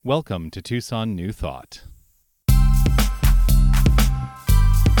Welcome to Tucson New Thought.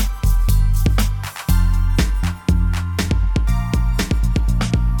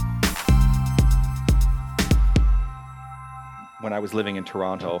 When I was living in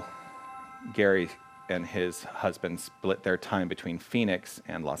Toronto, Gary and his husband split their time between Phoenix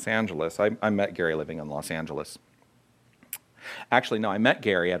and Los Angeles. I met Gary living in Los Angeles. Actually, no, I met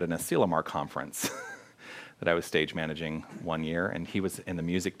Gary at an Asilomar conference that I was stage managing one year, and he was in the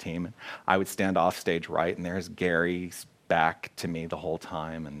music team. I would stand off stage right, and there's Gary's back to me the whole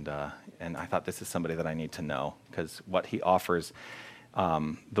time, and I thought, this is somebody that I need to know, because what he offers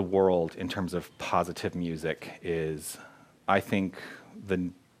the world in terms of positive music is, I think,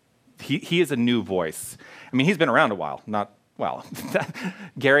 he is a new voice. I mean, he's been around a while,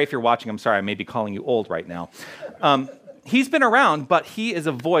 Gary, if you're watching, I'm sorry, I may be calling you old right now. He's been around, but he is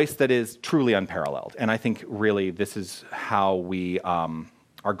a voice that is truly unparalleled. And I think really this is how we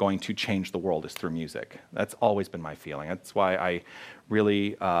are going to change the world, is through music. That's always been my feeling. That's why I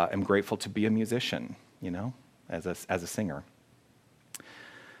really am grateful to be a musician, as a singer.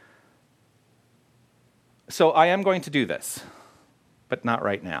 So I am going to do this, but not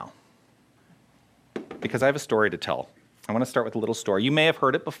right now, because I have a story to tell. I want to start with a little story. You may have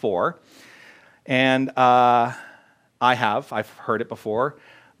heard it before, and I've heard it before,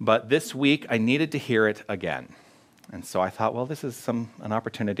 but this week I needed to hear it again. And so I thought, well, this is an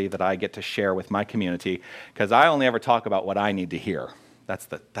opportunity that I get to share with my community, because I only ever talk about what I need to hear. That's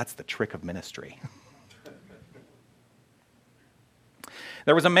the trick of ministry.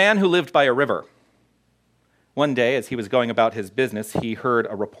 There was a man who lived by a river. One day, as he was going about his business, he heard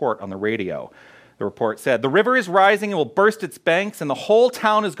a report on the radio. The report said, "The river is rising and will burst its banks, and the whole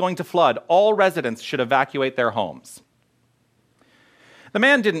town is going to flood. All residents should evacuate their homes." The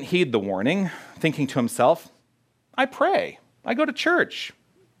man didn't heed the warning, thinking to himself, "I pray, I go to church.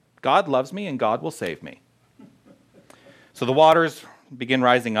 God loves me and God will save me." So the waters begin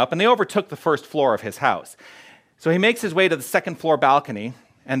rising up, and they overtook the first floor of his house. So he makes his way to the second floor balcony,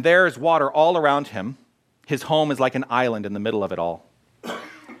 and there is water all around him. His home is like an island in the middle of it all.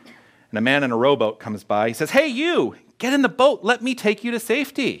 And a man in a rowboat comes by. He says, "Hey, you, get in the boat. Let me take you to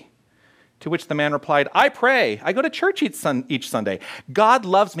safety." To which the man replied, "I pray. I go to church each Sunday. God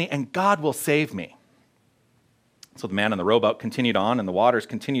loves me and God will save me." So the man in the rowboat continued on, and the waters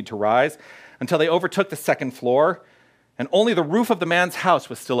continued to rise until they overtook the second floor, and only the roof of the man's house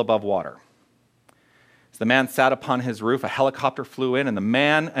was still above water. As the man sat upon his roof, a helicopter flew in, and a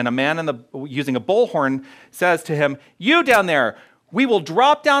man using a bullhorn says to him, "You down there, we will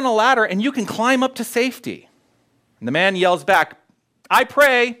drop down a ladder and you can climb up to safety." And the man yells back, "I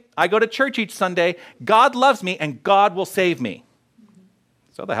pray, I go to church each Sunday. God loves me and God will save me."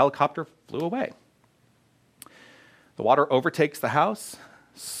 So the helicopter flew away. The water overtakes the house,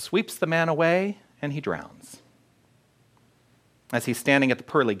 sweeps the man away, and he drowns. As he's standing at the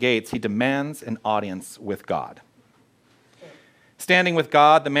pearly gates, he demands an audience with God. Standing with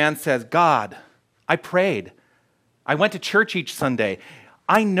God, the man says, "God, I prayed. I went to church each Sunday.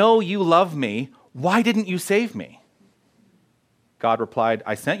 I know you love me. Why didn't you save me?" God replied,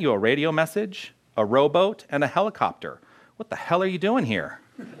 "I sent you a radio message, a rowboat, and a helicopter. What the hell are you doing here?"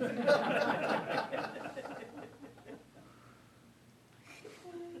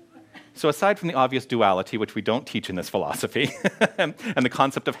 So aside from the obvious duality, which we don't teach in this philosophy, and the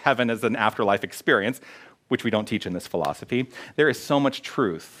concept of heaven as an afterlife experience, which we don't teach in this philosophy, there is so much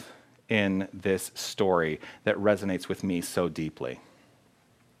truth in this story that resonates with me so deeply.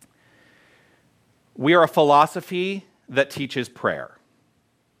 We are a philosophy that teaches prayer.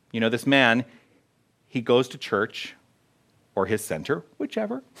 This man, he goes to church, or his center,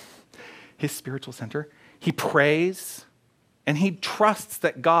 whichever, his spiritual center. He prays, and he trusts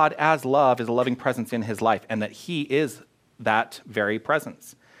that God, as love, is a loving presence in his life, and that he is that very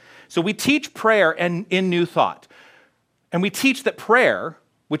presence. So we teach prayer in New Thought. And we teach that prayer,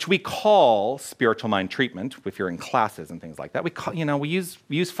 which we call spiritual mind treatment, if you're in classes and things like that, we use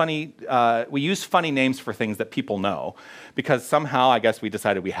funny names for things that people know, because somehow I guess we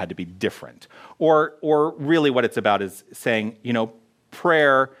decided we had to be different. Or really what it's about is saying,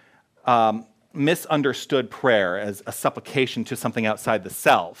 prayer, misunderstood prayer as a supplication to something outside the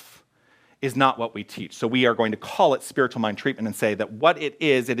self is not what we teach. So we are going to call it spiritual mind treatment and say that what it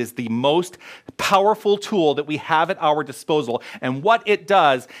is the most powerful tool that we have at our disposal. And what it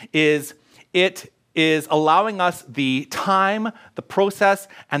does is it is allowing us the time, the process,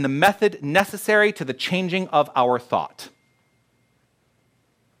 and the method necessary to the changing of our thought.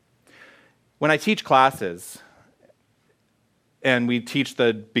 When I teach classes, and we teach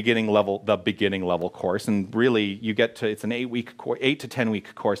the beginning level course, and really you get to, it's an 8 to 10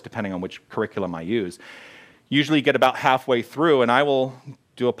 week course depending on which curriculum I use. Usually you get about halfway through, and I will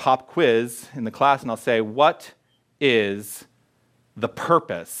do a pop quiz in the class, and I'll say, what is the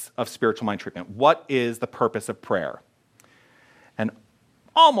purpose of spiritual mind treatment? What is the purpose of prayer? And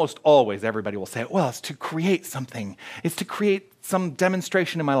almost always everybody will say, well, it's to create something. It's to create some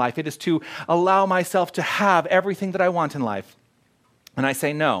demonstration in my life. It is to allow myself to have everything that I want in life. And I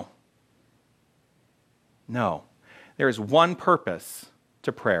say, no. No. There is one purpose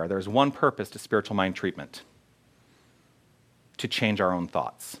to prayer. There is one purpose to spiritual mind treatment. To change our own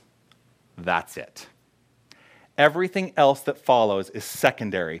thoughts. That's it. Everything else that follows is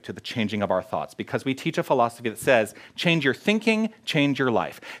secondary to the changing of our thoughts, because we teach a philosophy that says, change your thinking, change your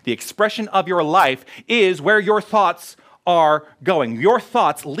life. The expression of your life is where your thoughts are going. Your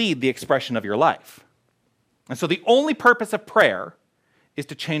thoughts lead the expression of your life. And so the only purpose of prayer is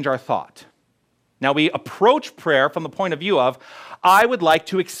to change our thought. Now, we approach prayer from the point of view of, I would like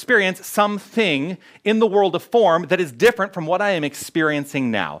to experience something in the world of form that is different from what I am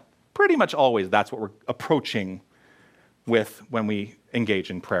experiencing now. Pretty much always that's what we're approaching with when we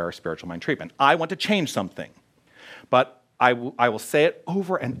engage in prayer or spiritual mind treatment. I want to change something, but I will say it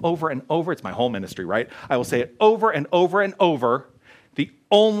over and over and over. It's my whole ministry, right? I will say it over and over and over. The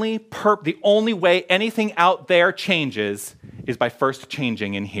only way anything out there changes is by first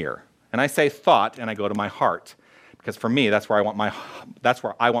changing in here. And I say thought, and I go to my heart, because for me, that's where I want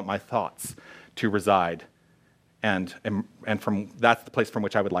my thoughts to reside, and that's the place from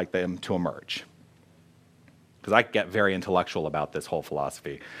which I would like them to emerge. Because I get very intellectual about this whole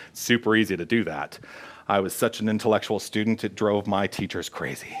philosophy. It's super easy to do that. I was such an intellectual student, it drove my teachers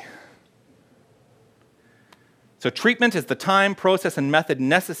crazy. So treatment is the time, process, and method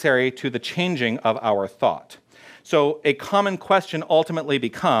necessary to the changing of our thought. So a common question ultimately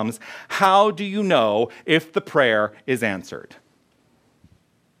becomes, how do you know if the prayer is answered?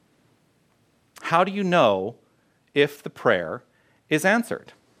 How do you know if the prayer is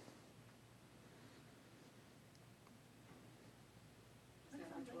answered?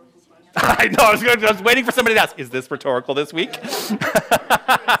 I know, I was waiting for somebody to ask, is this rhetorical this week?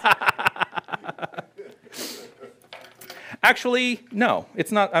 Actually, no,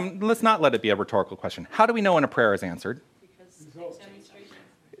 it's not. Let's not let it be a rhetorical question. How do we know when a prayer is answered? Because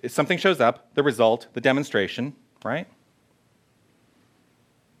if something shows up, the result, the demonstration, right?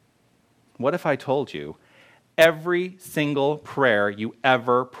 What if I told you every single prayer you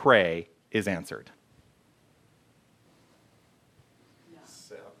ever pray is answered?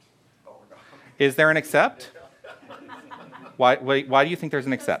 Is there an accept? Why do you think there's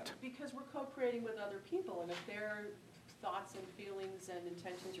an accept? Because we're co-creating with other people, and if their thoughts and feelings and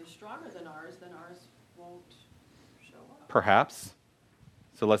intentions are stronger than ours, then ours won't show up. Perhaps.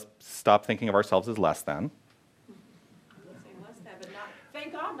 So let's stop thinking of ourselves as less than. I'm not saying less than, but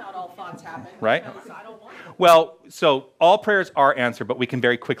thank God not all thoughts happen. Right? Because I don't want them. Well, so all prayers are answered, but we can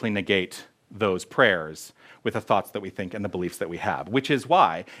very quickly negate those prayers with the thoughts that we think and the beliefs that we have, which is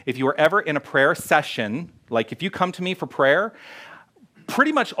why if you are ever in a prayer session, like if you come to me for prayer,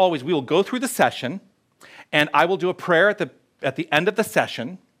 pretty much always we will go through the session and I will do a prayer at the end of the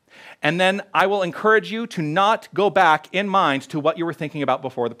session, and then I will encourage you to not go back in mind to what you were thinking about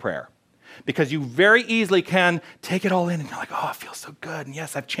before the prayer. Because you very easily can take it all in and you're like, oh, it feels so good, and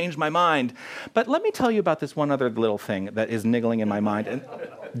yes, I've changed my mind. But let me tell you about this one other little thing that is niggling in my mind, and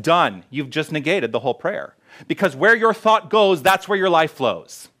done. You've just negated the whole prayer. Because where your thought goes, that's where your life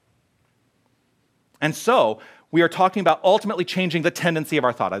flows. And so, we are talking about ultimately changing the tendency of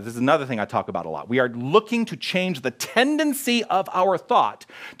our thought. This is another thing I talk about a lot. We are looking to change the tendency of our thought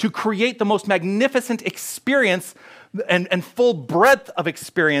to create the most magnificent experience and full breadth of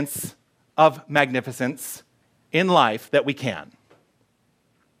experience of magnificence in life that we can.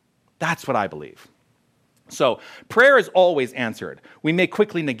 That's what I believe. So prayer is always answered. We may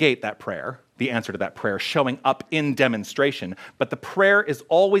quickly negate that prayer, the answer to that prayer showing up in demonstration, but the prayer is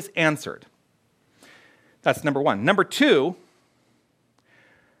always answered. That's number one. Number two,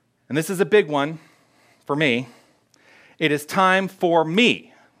 and this is a big one for me, it is time for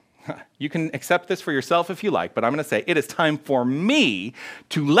me. You can accept this for yourself if you like, but I'm going to say it is time for me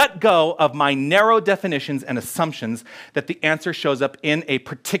to let go of my narrow definitions and assumptions that the answer shows up in a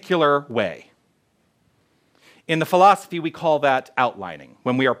particular way. In the philosophy, we call that outlining,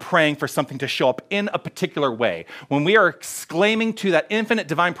 when we are praying for something to show up in a particular way, when we are exclaiming to that infinite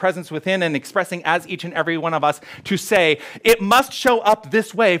divine presence within and expressing as each and every one of us to say, it must show up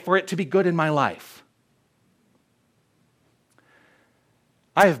this way for it to be good in my life.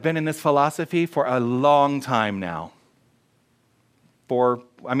 I have been in this philosophy for a long time now.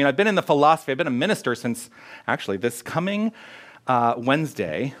 I've been in the philosophy, I've been a minister since, actually, this coming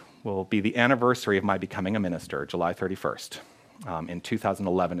Wednesday will be the anniversary of my becoming a minister, July 31st. In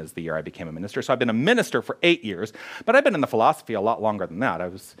 2011 is the year I became a minister. So I've been a minister for 8 years, but I've been in the philosophy a lot longer than that.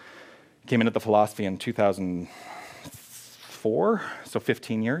 Came into the philosophy in 2004, so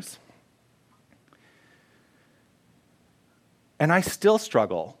 15 years. And I still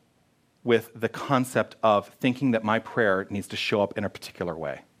struggle with the concept of thinking that my prayer needs to show up in a particular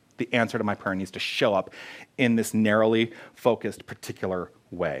way. The answer to my prayer needs to show up in this narrowly focused particular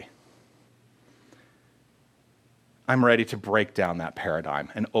way. I'm ready to break down that paradigm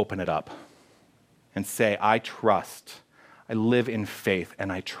and open it up and say, I trust. I live in faith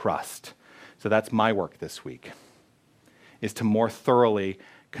and I trust. So that's my work this week, is to more thoroughly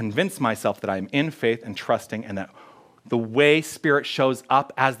convince myself that I'm in faith and trusting, and that the way Spirit shows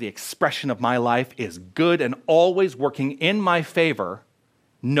up as the expression of my life is good and always working in my favor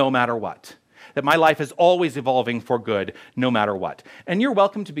no matter what. That my life is always evolving for good no matter what. And you're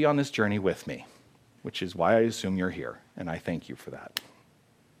welcome to be on this journey with me, which is why I assume you're here, and I thank you for that.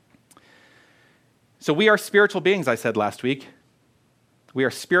 So we are spiritual beings, I said last week. We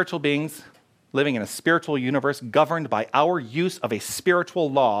are spiritual beings living in a spiritual universe governed by our use of a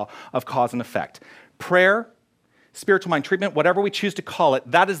spiritual law of cause and effect. Prayer, spiritual mind treatment, whatever we choose to call it,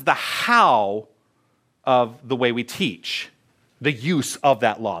 that is the how of the way we teach. The use of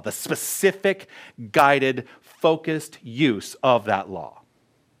that law, the specific, guided, focused use of that law.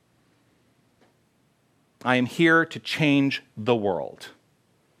 I am here to change the world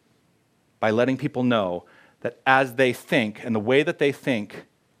by letting people know that as they think, and the way that they think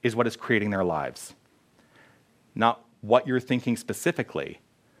is what is creating their lives. Not what you're thinking specifically,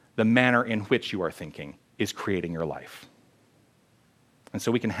 the manner in which you are thinking is creating your life. And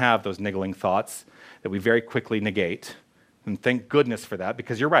so we can have those niggling thoughts that we very quickly negate, and thank goodness for that,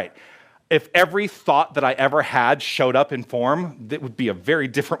 because you're right. If every thought that I ever had showed up in form, that would be a very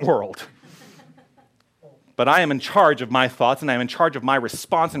different world. But I am in charge of my thoughts, and I am in charge of my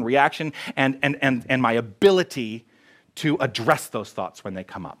response and reaction and my ability to address those thoughts when they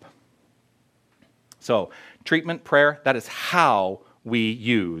come up. So, treatment, prayer, that is how we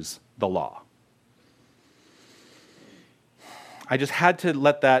use the law. I just had to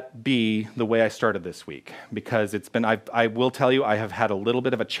let that be the way I started this week, because I will tell you, I have had a little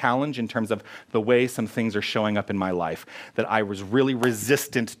bit of a challenge in terms of the way some things are showing up in my life that I was really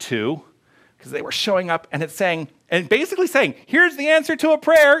resistant to, because they were showing up and basically saying, here's the answer to a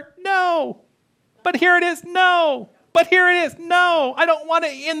prayer, no. But here it is, no. But here it is, no. I don't want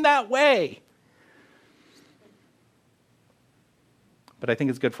it in that way. But I think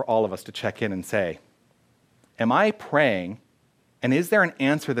it's good for all of us to check in and say, am I praying? And is there an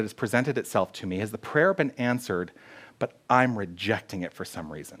answer that has presented itself to me? Has the prayer been answered, but I'm rejecting it for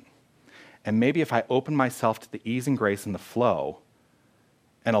some reason? And maybe if I open myself to the ease and grace and the flow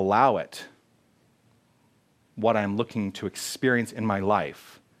and allow it, what I'm looking to experience in my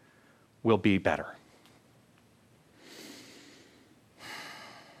life will be better.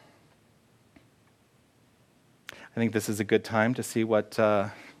 I think this is a good time to see what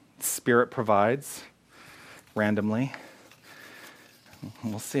Spirit provides randomly.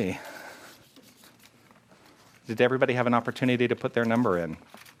 We'll see. Did everybody have an opportunity to put their number in?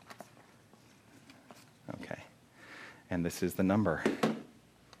 Okay. And this is the number.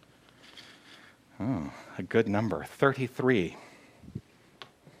 Oh, a good number, 33.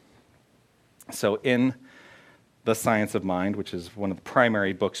 So in The Science of Mind, which is one of the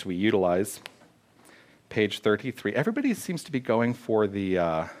primary books we utilize, page 33, everybody seems to be going for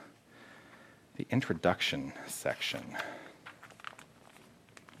the introduction section.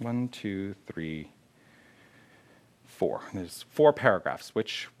 1, 2, 3, 4. There's 4 paragraphs.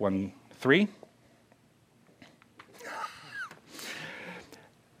 Which one? 3?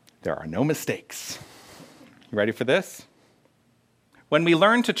 There are no mistakes. You ready for this? When we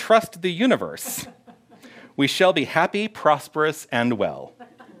learn to trust the universe, we shall be happy, prosperous, and well.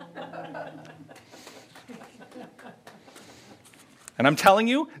 And I'm telling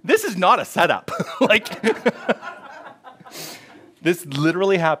you, this is not a setup. This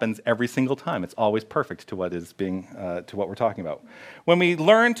literally happens every single time. It's always perfect to what we're talking about. When we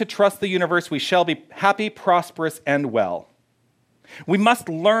learn to trust the universe, we shall be happy, prosperous, and well. We must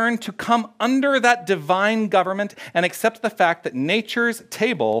learn to come under that divine government and accept the fact that nature's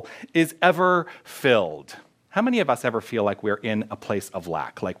table is ever filled. How many of us ever feel like we're in a place of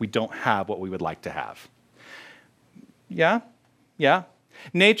lack, like we don't have what we would like to have? Yeah?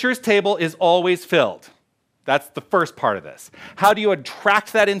 Nature's table is always filled. That's the first part of this. How do you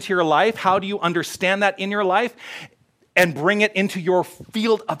attract that into your life? How do you understand that in your life? and bring it into your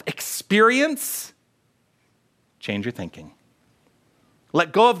field of experience, change your thinking.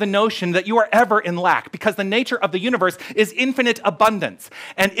 Let go of the notion that you are ever in lack, because the nature of the universe is infinite abundance.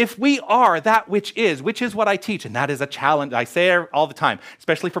 And if we are that which is what I teach, and that is a challenge. I say it all the time,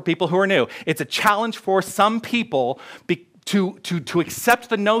 especially for people who are new. It's a challenge for some people to accept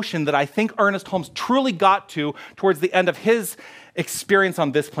the notion that I think Ernest Holmes truly got to towards the end of his experience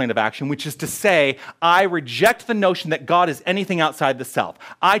on this plane of action, which is to say, I reject the notion that God is anything outside the self.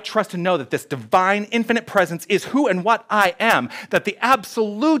 I trust and know that this divine, infinite presence is who and what I am, that the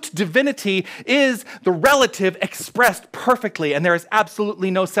absolute divinity is the relative expressed perfectly, and there is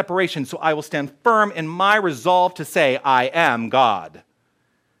absolutely no separation. So I will stand firm in my resolve to say, I am God.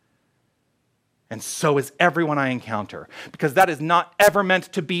 And so is everyone I encounter, because that is not ever meant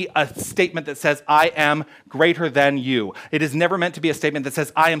to be a statement that says, I am greater than you. It is never meant to be a statement that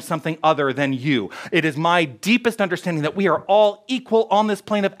says, I am something other than you. It is my deepest understanding that we are all equal on this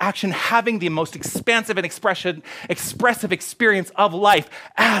plane of action, having the most expansive and expressive experience of life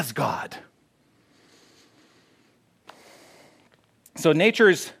as God. So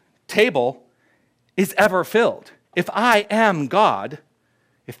nature's table is ever filled. If I am God,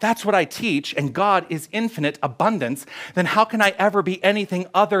 if that's what I teach, and God is infinite abundance, then how can I ever be anything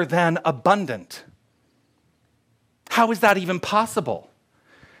other than abundant? How is that even possible?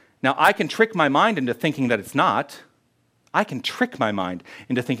 Now, I can trick my mind into thinking that it's not. I can trick my mind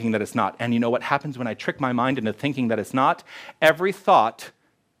into thinking that it's not. And you know what happens when I trick my mind into thinking that it's not? Every thought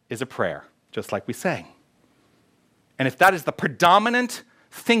is a prayer, just like we sang. And if that is the predominant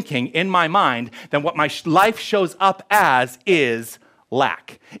thinking in my mind, then what my life shows up as is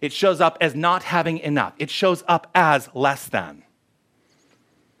lack. It shows up as not having enough. It shows up as less than.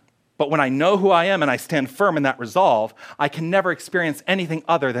 But when I know who I am and I stand firm in that resolve, I can never experience anything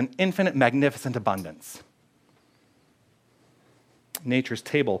other than infinite, magnificent abundance. Nature's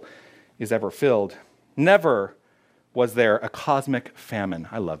table is ever filled. Never was there a cosmic famine.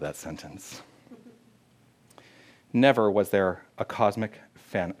 I love that sentence. Never was there a cosmic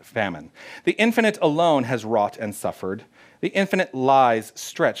famine. The infinite alone has wrought and suffered. The infinite lies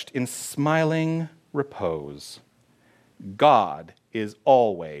stretched in smiling repose. God is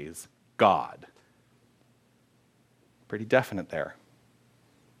always God. Pretty definite there.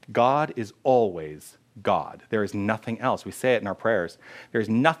 God is always God. There is nothing else. We say it in our prayers. There is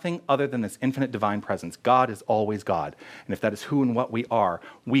nothing other than this infinite divine presence. God is always God. And if that is who and what we are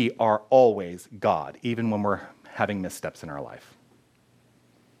always God, even when we're having missteps in our life.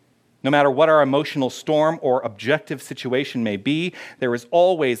 No matter what our emotional storm or objective situation may be, there is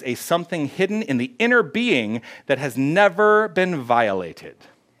always a something hidden in the inner being that has never been violated.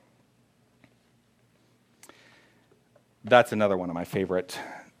 That's another one of my favorite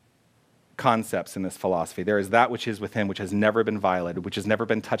concepts in this philosophy. There is that which is within, which has never been violated, which has never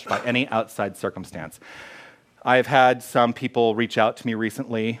been touched by any outside circumstance. I have had some people reach out to me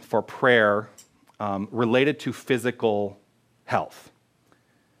recently for prayer related to physical health.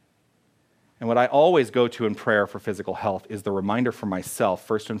 And what I always go to in prayer for physical health is the reminder for myself,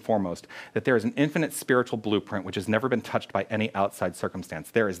 first and foremost, that there is an infinite spiritual blueprint which has never been touched by any outside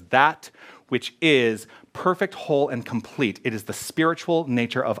circumstance. There is that which is perfect, whole, and complete. It is the spiritual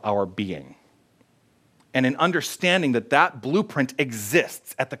nature of our being. And in understanding that that blueprint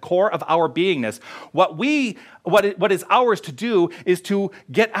exists at the core of our beingness, what is ours to do is to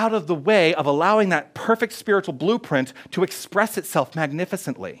get out of the way of allowing that perfect spiritual blueprint to express itself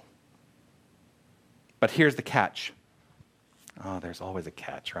magnificently. But here's the catch. Oh, there's always a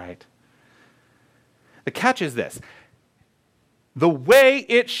catch, right? The catch is this. The way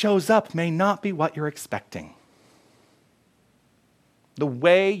it shows up may not be what you're expecting. The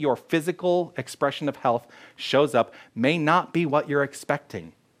way your physical expression of health shows up may not be what you're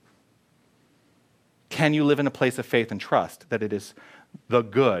expecting. Can you live in a place of faith and trust that it is the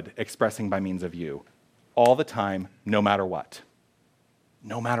good expressing by means of you all the time, no matter what?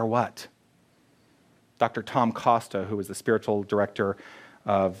 No matter what. Dr. Tom Costa, who was the spiritual director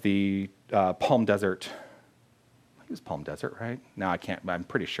of the Palm Desert, he was Palm Desert, right? Now I can't, I'm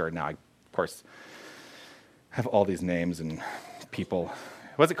pretty sure now. I, of course, have all these names and people.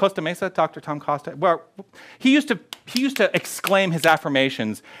 Was it Costa Mesa, Dr. Tom Costa? Well, he used to exclaim his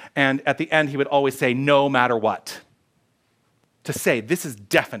affirmations, and at the end he would always say, no matter what. To say, this is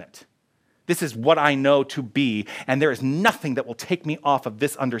definite. This is what I know to be, and there is nothing that will take me off of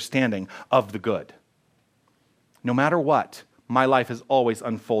this understanding of the good. No matter what, my life is always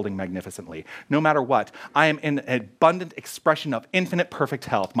unfolding magnificently. No matter what, I am in an abundant expression of infinite perfect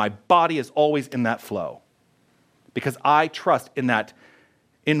health. My body is always in that flow because I trust in that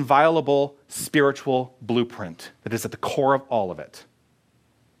inviolable spiritual blueprint that is at the core of all of it.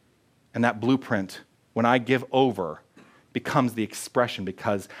 And that blueprint, when I give over, becomes the expression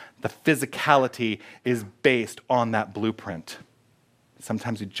because the physicality is based on that blueprint.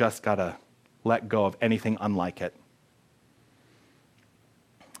 Sometimes you just gotta let go of anything unlike it.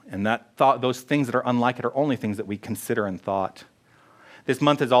 And those things that are unlike it are only things that we consider in thought. This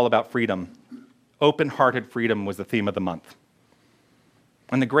month is all about freedom. Open-hearted freedom was the theme of the month.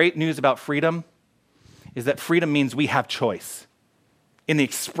 And the great news about freedom is that freedom means we have choice in the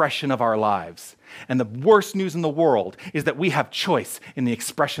expression of our lives. And the worst news in the world is that we have choice in the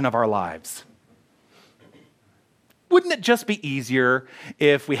expression of our lives. Wouldn't it just be easier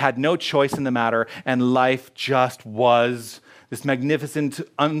if we had no choice in the matter and life just was this magnificent,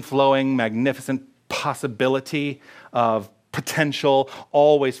 unflowing, magnificent possibility of potential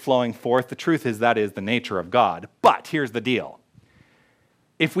always flowing forth? The truth is that is the nature of God. But here's the deal.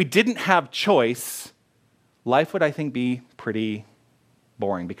 If we didn't have choice, life would, I think, be pretty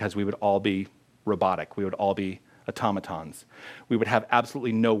boring because we would all be robotic. We would all be automatons. We would have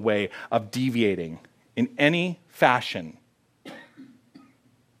absolutely no way of deviating in any fashion.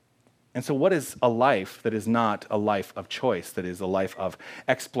 And so what is a life that is not a life of choice, that is a life of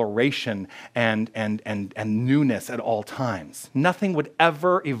exploration and newness at all times? Nothing would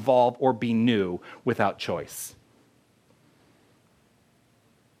ever evolve or be new without choice.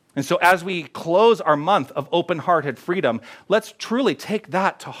 And so as we close our month of open-hearted freedom, let's truly take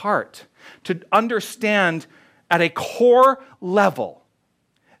that to heart, to understand at a core level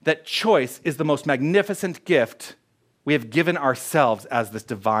that choice is the most magnificent gift we have given ourselves as this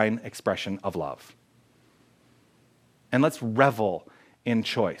divine expression of love. And let's revel in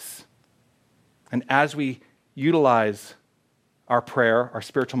choice. And as we utilize our prayer, our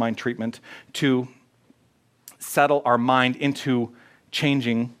spiritual mind treatment, to settle our mind into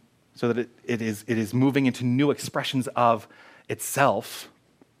changing so that it is moving into new expressions of itself,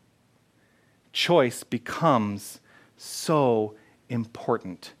 choice becomes so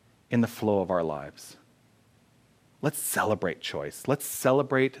important in the flow of our lives. Let's celebrate choice. Let's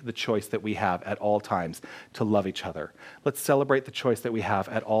celebrate the choice that we have at all times to love each other. Let's celebrate the choice that we have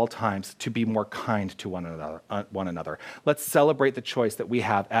at all times to be more kind to one another. Let's celebrate the choice that we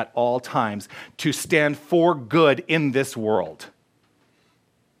have at all times to stand for good in this world.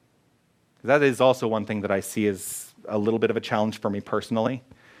 That is also one thing that I see as a little bit of a challenge for me personally.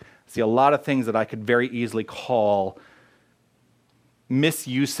 I see a lot of things that I could very easily call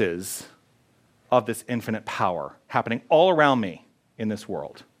misuses of this infinite power happening all around me in this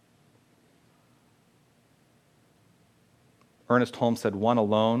world. Ernest Holmes said, "One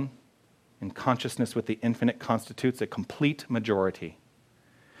alone in consciousness with the infinite constitutes a complete majority."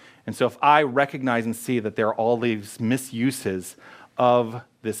 And so if I recognize and see that there are all these misuses of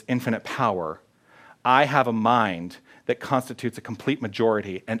this infinite power, I have a mind that constitutes a complete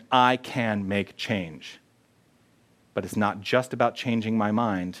majority, and I can make change. But it's not just about changing my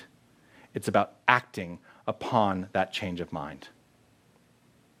mind. It's about acting upon that change of mind.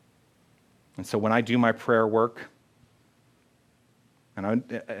 And so when I do my prayer work, and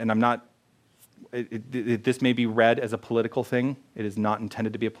I'm not, this may be read as a political thing. It is not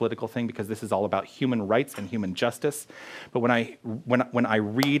intended to be a political thing because this is all about human rights and human justice. But when I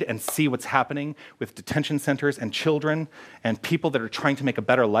read and see what's happening with detention centers and children and people that are trying to make a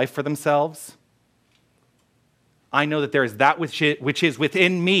better life for themselves, I know that there is that which is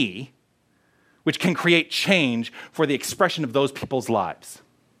within me, which can create change for the expression of those people's lives.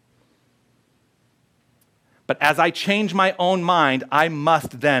 But as I change my own mind, I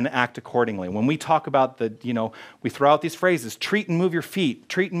must then act accordingly. When we talk about we throw out these phrases, treat and move your feet,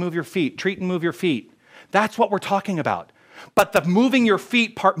 treat and move your feet, treat and move your feet. That's what we're talking about. But the moving your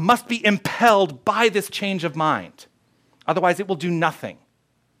feet part must be impelled by this change of mind. Otherwise, it will do nothing.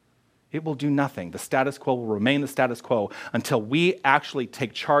 It will do nothing. The status quo will remain the status quo until we actually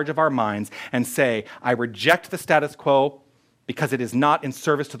take charge of our minds and say, I reject the status quo because it is not in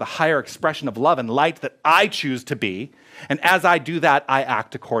service to the higher expression of love and light that I choose to be. And as I do that, I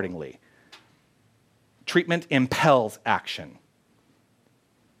act accordingly. Treatment impels action.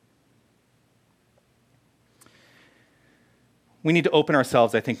 We need to open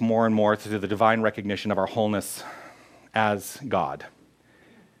ourselves, I think, more and more to the divine recognition of our wholeness as God.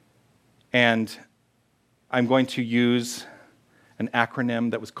 And I'm going to use an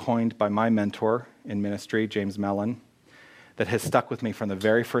acronym that was coined by my mentor in ministry, James Mellon, that has stuck with me from the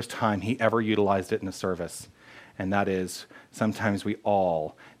very first time he ever utilized it in a service. And that is, sometimes we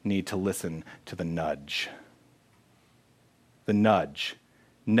all need to listen to the nudge. The nudge.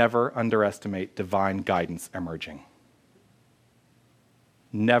 Never underestimate divine guidance emerging.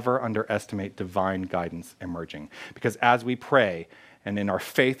 Never underestimate divine guidance emerging. Because as we pray, and in our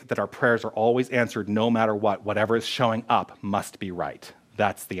faith that our prayers are always answered no matter what, whatever is showing up must be right.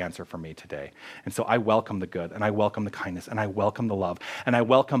 That's the answer for me today. And so I welcome the good, and I welcome the kindness, and I welcome the love, and I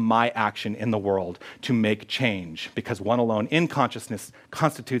welcome my action in the world to make change, because one alone in consciousness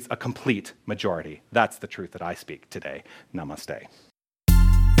constitutes a complete majority. That's the truth that I speak today. Namaste.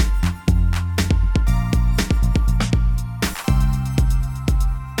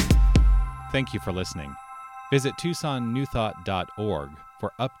 Thank you for listening. Visit TucsonNewThought.org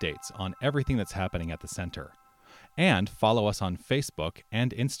for updates on everything that's happening at the center. And follow us on Facebook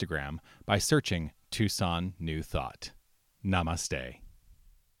and Instagram by searching Tucson New Thought. Namaste.